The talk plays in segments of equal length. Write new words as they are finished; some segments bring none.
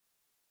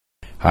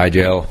Hi,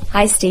 Jill.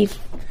 Hi, Steve.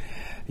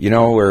 You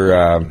know, we're,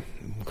 of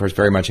course,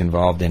 very much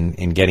involved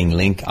in getting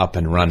LingQ up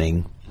and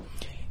running.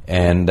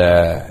 And,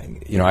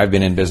 you know, I've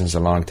been in business a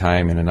long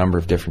time in a number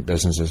of different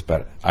businesses,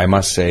 but I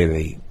must say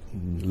the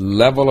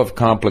level of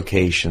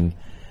complication,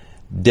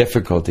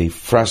 difficulty,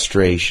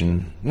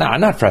 frustration,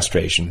 not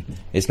frustration,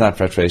 it's not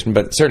frustration,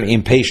 but certainly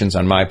impatience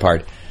on my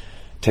part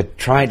to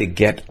try to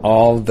get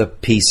all the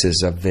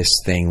pieces of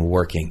this thing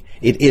working.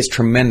 It is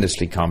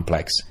tremendously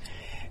complex.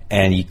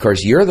 And, of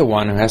course, you're the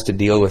one who has to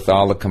deal with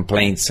all the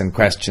complaints and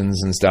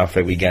questions and stuff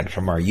that we get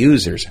from our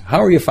users.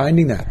 How are you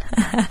finding that?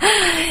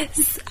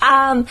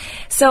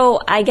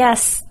 So I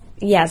guess,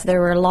 yes, there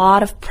were a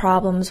lot of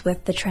problems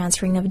with the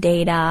transferring of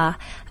data,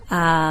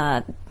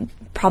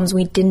 problems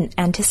we didn't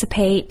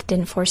anticipate,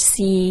 didn't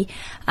foresee,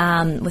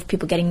 with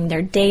people getting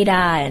their data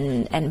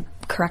and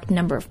correct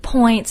number of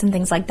points and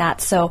things like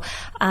that. So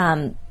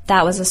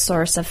that was a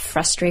source of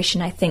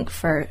frustration, I think,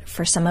 for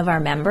some of our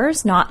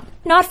members, not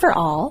for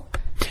all.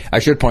 I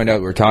should point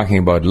out we're talking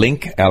about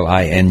LingQ,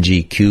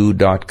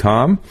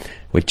 LingQ.com,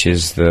 which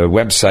is the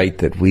website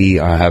that we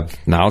have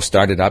now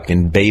started up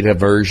in beta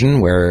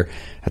version, where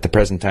at the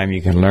present time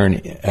you can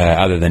learn,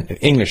 other than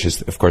English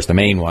is, of course, the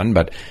main one,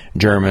 but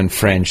German,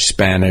 French,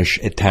 Spanish,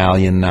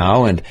 Italian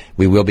now, and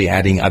we will be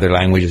adding other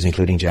languages,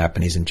 including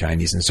Japanese and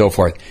Chinese and so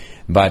forth.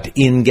 But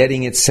in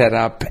getting it set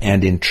up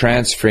and in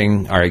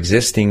transferring our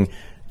existing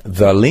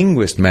The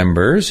Linguist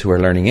members who are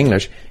learning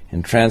English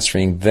and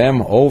transferring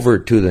them over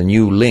to the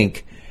new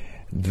LingQ,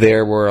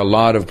 there were a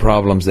lot of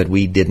problems that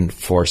we didn't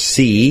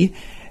foresee.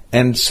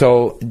 And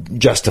so,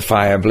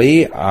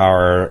 justifiably,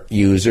 our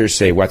users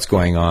say, what's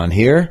going on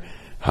here?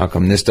 How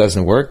come this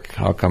doesn't work?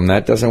 How come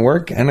that doesn't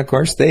work? And, of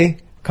course, they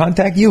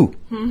contact you.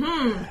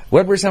 Mm-hmm.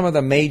 What were some of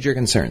the major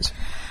concerns?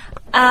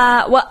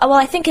 Well,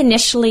 I think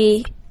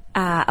initially,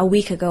 a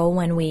week ago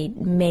when we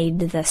made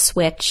the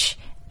switch,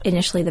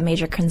 initially the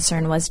major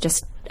concern was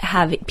just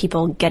have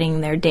people getting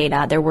their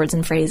data, their words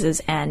and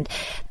phrases, and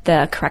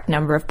the correct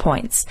number of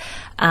points.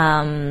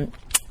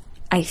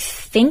 I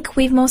think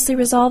we've mostly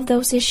resolved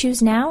those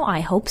issues now. I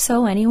hope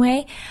so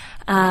anyway.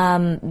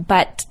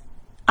 But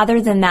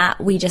other than that,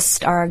 we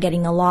just are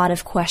getting a lot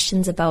of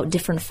questions about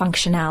different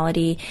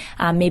functionality,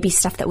 maybe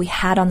stuff that we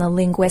had on the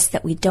Linguist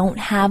that we don't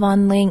have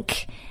on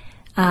LingQ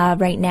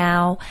right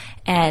now.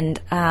 And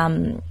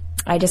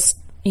I just,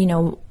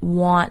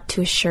 want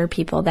to assure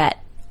people that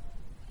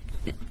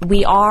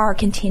we are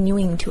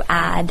continuing to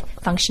add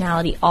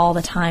functionality all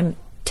the time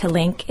to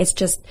LingQ. It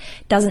just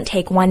doesn't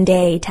take one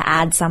day to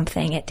add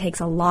something. It takes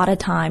a lot of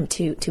time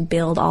to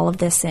build all of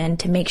this in,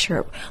 to make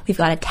sure we've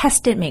got to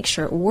test it, make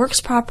sure it works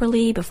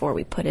properly before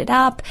we put it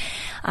up.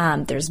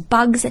 There's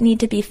bugs that need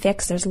to be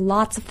fixed. There's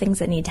lots of things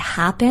that need to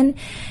happen.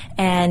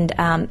 And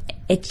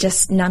it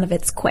just, none of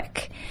it's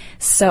quick.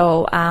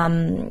 So,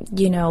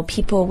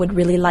 people would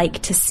really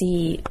like to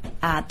see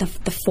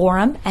the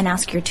forum and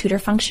Ask Your Tutor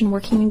function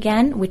working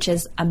again, which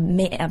is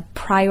a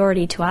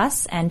priority to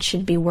us and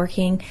should be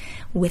working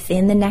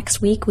within the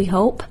next week, we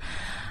hope.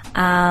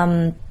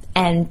 And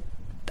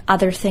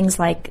other things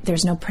like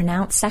there's no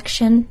pronounce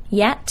section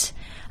yet.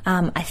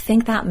 I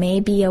think that may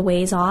be a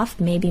ways off,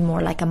 maybe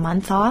more like a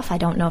month off. I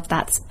don't know if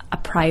that's a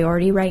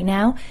priority right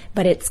now,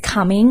 but it's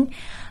coming.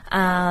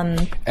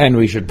 And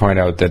we should point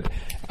out that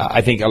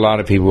I think a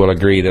lot of people will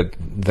agree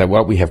that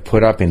what we have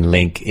put up in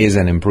LingQ is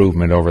an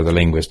improvement over the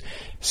Linguist,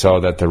 so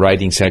that the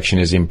writing section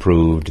is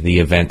improved, the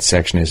event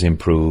section is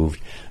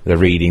improved, the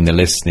reading, the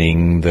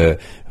listening, the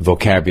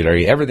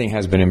vocabulary, everything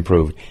has been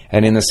improved.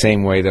 And in the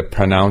same way, the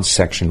pronounce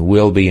section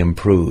will be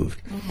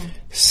improved. Mm-hmm.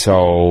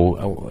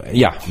 So,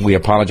 we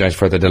apologize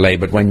for the delay,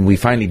 but when we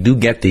finally do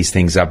get these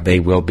things up, they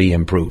will be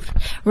improved.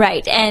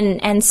 Right,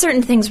 and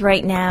certain things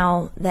right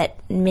now that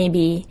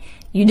maybe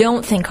you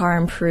don't think are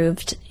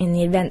improved in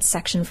the events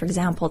section, for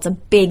example, it's a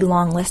big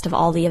long list of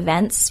all the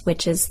events,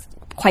 which is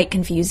quite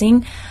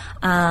confusing.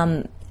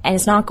 And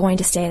it's not going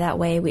to stay that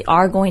way. We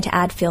are going to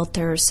add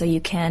filters so you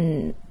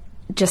can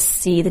just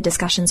see the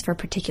discussions for a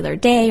particular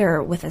day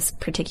or with a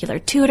particular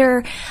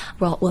tutor.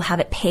 We'll have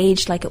it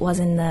paged like it was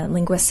in the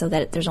Linguist so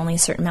that there's only a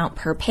certain amount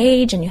per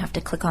page and you have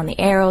to click on the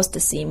arrows to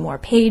see more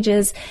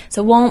pages.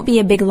 So it won't be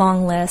a big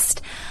long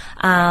list.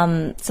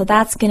 So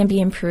that's going to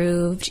be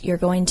improved. You're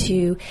going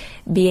to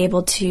be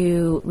able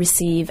to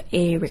receive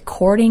a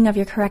recording of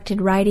your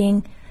corrected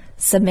writing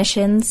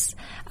submissions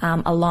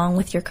along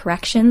with your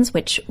corrections,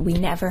 which we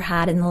never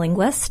had in the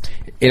Linguist.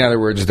 In other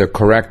words, the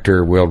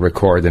corrector will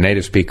record, the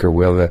native speaker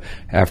will,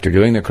 after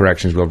doing the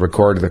corrections, will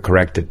record the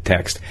corrected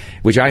text,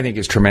 which I think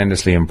is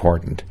tremendously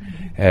important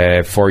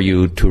for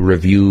you to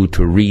review,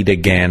 to read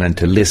again, and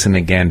to listen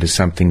again to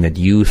something that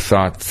you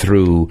thought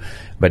through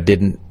but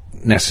didn't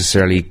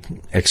necessarily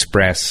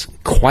express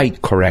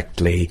quite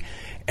correctly,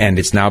 and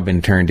it's now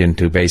been turned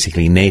into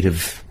basically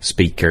native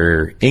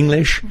speaker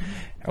English,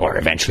 or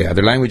eventually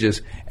other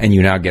languages, and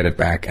you now get it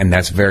back, and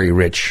that's very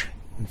rich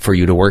for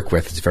you to work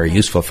with. It's very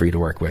useful for you to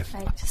work with.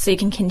 Right. So you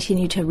can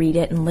continue to read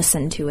it and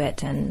listen to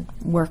it and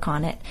work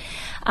on it.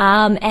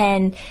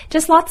 And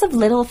just lots of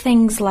little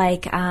things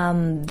like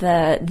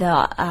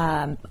the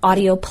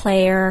audio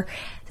player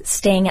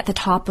staying at the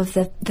top of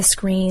the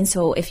screen.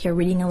 So if you're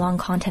reading a long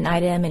content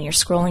item and you're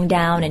scrolling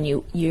down and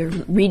you're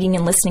reading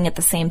and listening at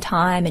the same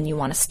time and you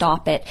want to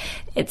stop it,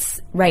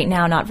 it's right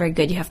now not very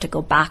good. You have to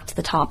go back to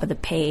the top of the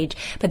page.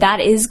 But that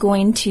is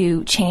going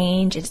to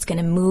change. It's going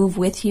to move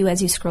with you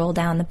as you scroll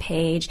down the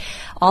page.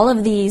 All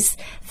of these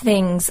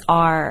things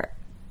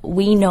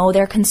we know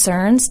their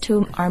concerns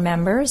to our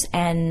members,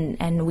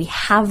 and we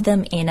have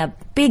them in a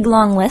big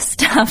long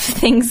list of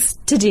things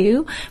to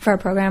do for our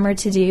programmer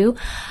to do.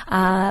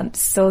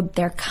 So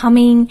they're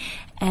coming,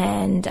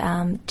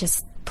 and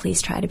just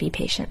please try to be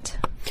patient.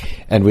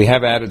 And we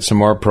have added some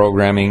more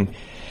programming,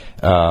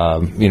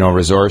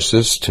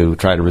 resources to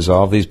try to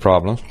resolve these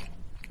problems.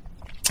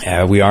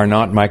 We are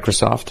not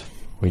Microsoft.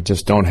 We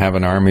just don't have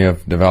an army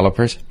of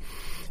developers.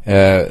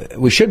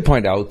 We should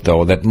point out,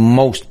 though, that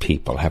most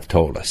people have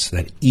told us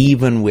that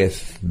even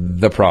with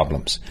the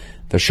problems,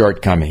 the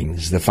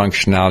shortcomings, the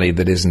functionality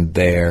that isn't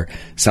there,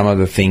 some of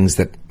the things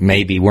that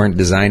maybe weren't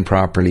designed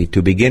properly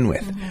to begin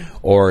with,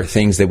 or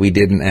things that we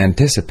didn't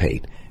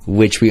anticipate,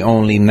 which we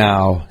only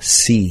now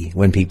see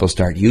when people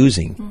start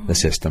using the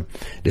system.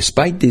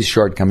 Despite these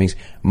shortcomings,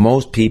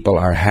 most people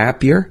are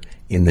happier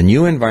in the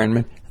new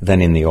environment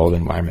than in the old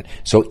environment.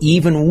 So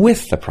even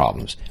with the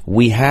problems,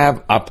 we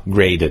have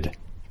upgraded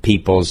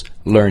people's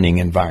learning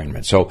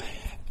environment. So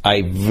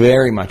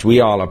we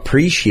all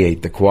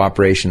appreciate the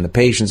cooperation, the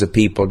patience of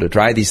people to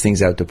try these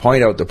things out, to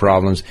point out the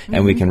problems,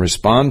 and we can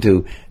respond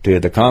to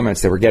the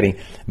comments that we're getting.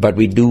 But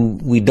we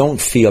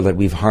don't feel that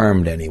we've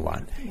harmed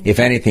anyone. If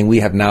anything, we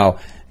have now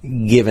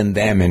given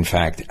them, in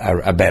fact,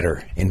 a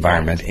better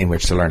environment in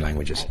which to learn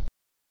languages.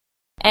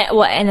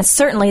 And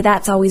certainly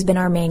that's always been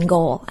our main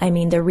goal. I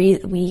mean,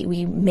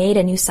 we made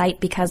a new site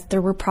because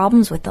there were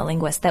problems with the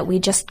Linguist that we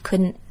just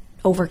couldn't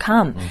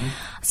overcome.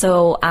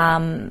 So,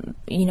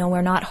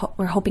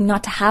 we're hoping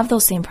not to have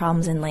those same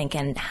problems in LingQ,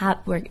 and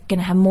we're going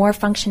to have more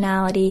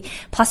functionality.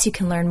 Plus, you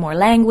can learn more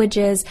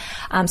languages.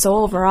 So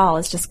overall,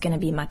 it's just going to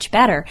be much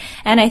better.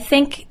 And I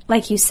think,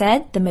 like you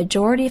said, the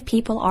majority of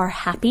people are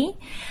happy.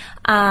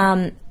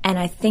 And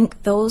I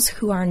think those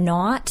who are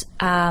not,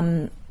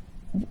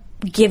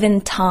 given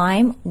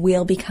time,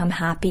 will become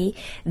happy.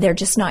 They're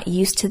just not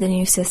used to the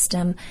new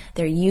system.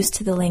 They're used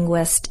to the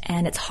Linguist,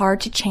 and it's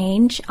hard to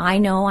change. I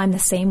know I'm the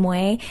same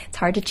way. It's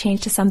hard to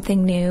change to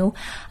something new.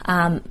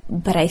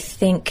 But I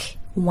think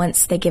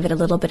once they give it a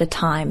little bit of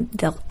time,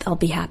 they'll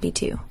be happy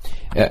too.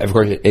 Of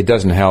course, it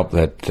doesn't help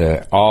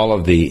that all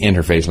of the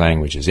interface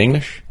language is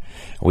English.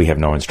 We have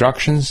no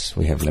instructions.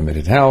 We have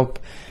limited help.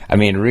 I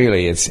mean,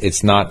 really,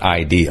 it's not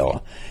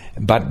ideal.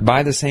 But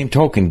by the same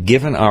token,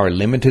 given our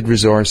limited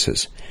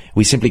resources,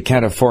 we simply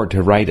can't afford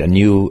to write a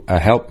new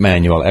help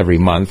manual every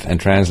month and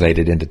translate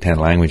it into 10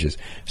 languages.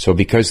 So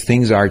because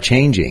things are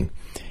changing,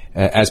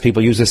 as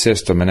people use the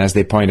system and as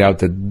they point out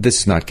that this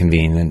is not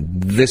convenient,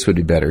 this would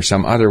be better,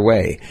 some other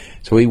way.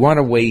 So we want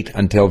to wait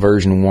until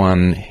version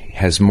 1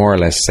 has more or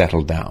less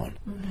settled down.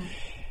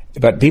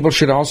 But people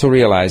should also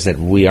realize that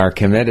we are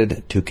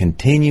committed to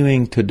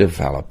continuing to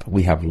develop.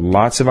 We have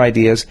lots of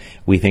ideas.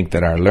 We think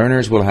that our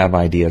learners will have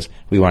ideas.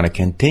 We want to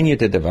continue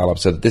to develop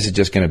so that this is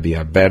just going to be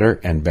a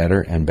better and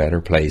better and better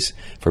place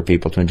for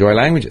people to enjoy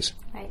languages.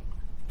 Right.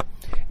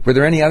 Were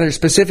there any other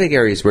specific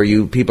areas where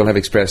people have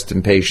expressed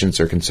impatience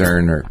or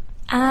concern? Or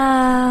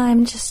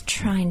I'm just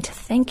trying to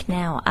think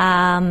now.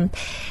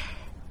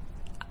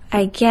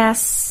 I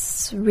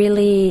guess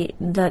really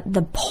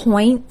the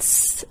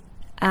points...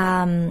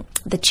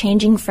 the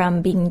changing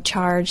from being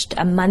charged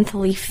a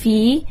monthly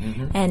fee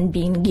and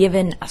being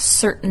given a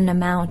certain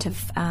amount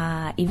of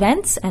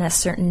events and a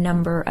certain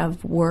number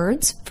of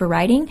words for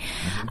writing.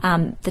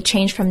 The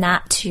change from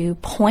that to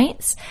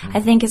points, I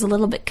think, is a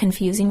little bit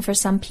confusing for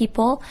some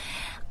people.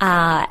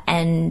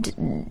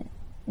 And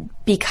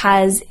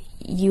because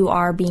you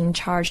are being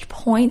charged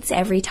points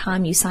every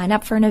time you sign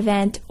up for an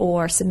event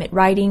or submit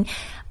writing,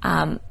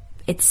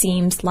 it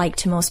seems like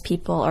to most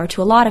people, or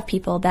to a lot of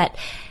people, that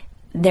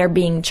they're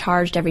being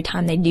charged every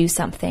time they do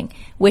something,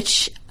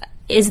 which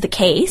is the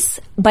case,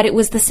 but it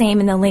was the same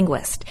in the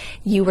Linguist.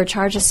 You were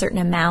charged a certain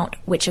amount,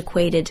 which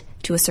equated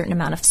to a certain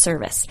amount of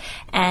service.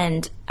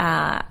 And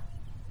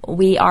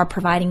we are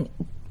providing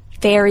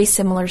very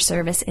similar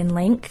service in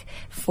LingQ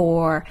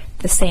for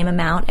the same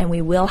amount, and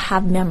we will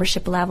have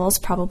membership levels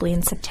probably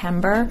in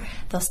September.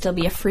 There'll still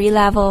be a free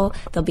level.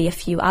 There'll be a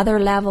few other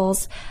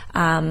levels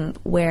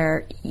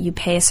where you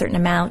pay a certain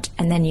amount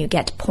and then you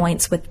get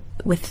points with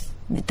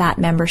that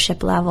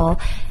membership level.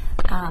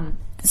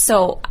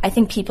 So I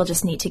think people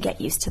just need to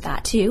get used to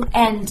that too.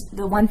 And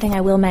the one thing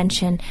I will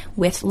mention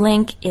with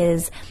LingQ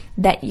is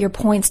that your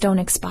points don't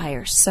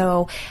expire.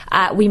 So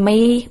we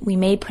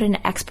may put an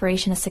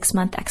expiration, a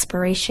 6-month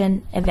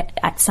expiration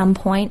at some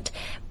point,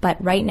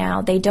 but right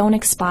now they don't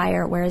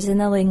expire. Whereas in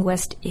the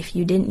Linguist, if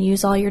you didn't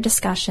use all your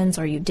discussions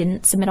or you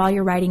didn't submit all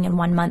your writing in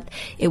 1 month,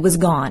 it was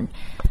gone.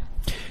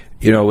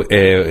 You know,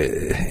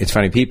 it's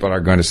funny, people are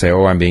going to say,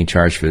 oh, I'm being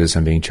charged for this,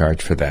 I'm being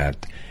charged for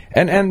that.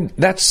 And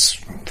that's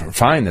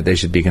fine that they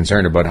should be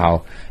concerned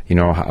about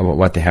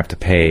what they have to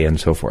pay and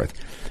so forth.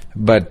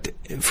 But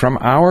from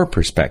our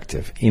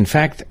perspective, in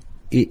fact,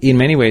 in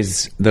many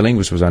ways, the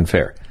linguist was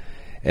unfair.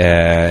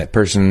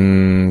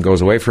 Person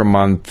goes away for a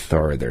month,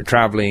 or they're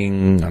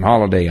traveling on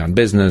holiday, on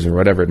business, or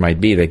whatever it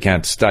might be. They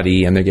can't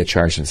study, and they get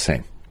charged the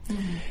same.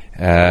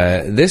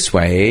 This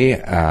way,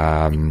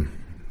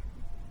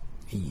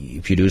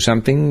 if you do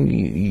something,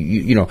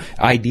 you know,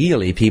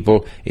 ideally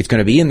people, it's going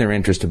to be in their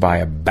interest to buy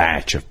a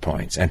batch of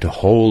points and to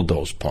hold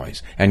those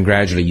points and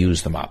gradually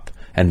use them up,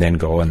 and then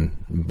go and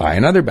buy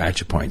another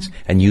batch of points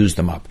and use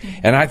them up.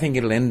 And I think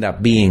it'll end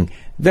up being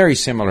very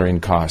similar in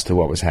cost to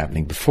what was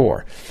happening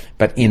before.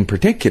 But in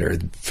particular,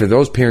 for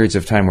those periods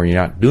of time where you're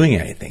not doing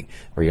anything,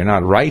 where you're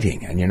not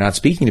writing and you're not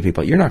speaking to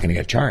people, you're not going to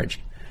get charged.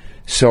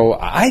 So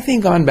I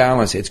think on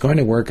balance, it's going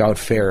to work out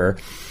fairer.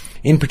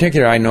 In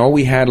particular, I know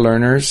we had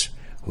learners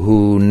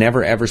who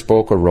never ever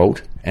spoke or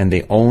wrote, and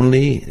they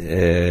only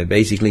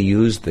basically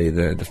used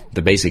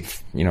the basic,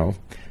 you know,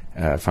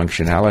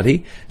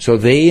 functionality. So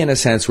they, in a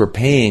sense, were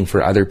paying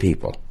for other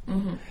people.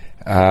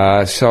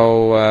 Yeah,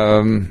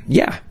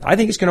 I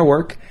think it's going to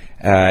work.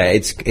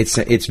 It's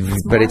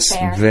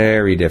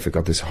very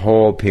difficult. This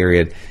whole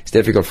period is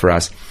difficult for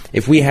us.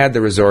 If we had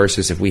the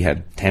resources, if we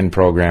had 10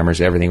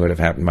 programmers, everything would have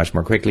happened much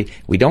more quickly.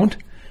 We don't.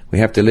 We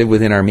have to live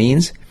within our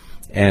means.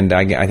 And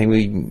I think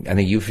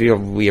you feel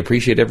we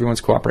appreciate everyone's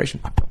cooperation.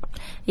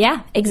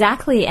 Yeah,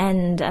 exactly.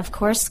 And of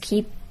course,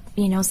 keep,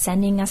 you know,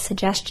 sending us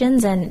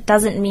suggestions. And it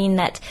doesn't mean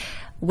that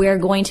we're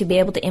going to be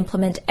able to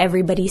implement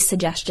everybody's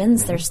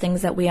suggestions. There's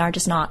things that we are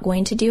just not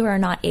going to do or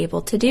not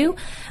able to do.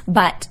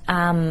 But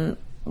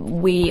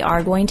we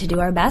are going to do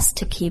our best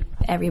to keep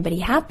everybody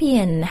happy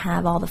and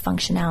have all the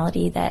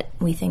functionality that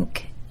we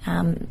think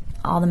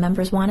all the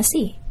members want to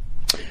see.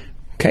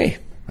 Okay.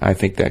 I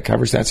think that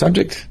covers that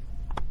subject.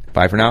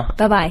 Bye for now.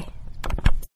 Bye-bye.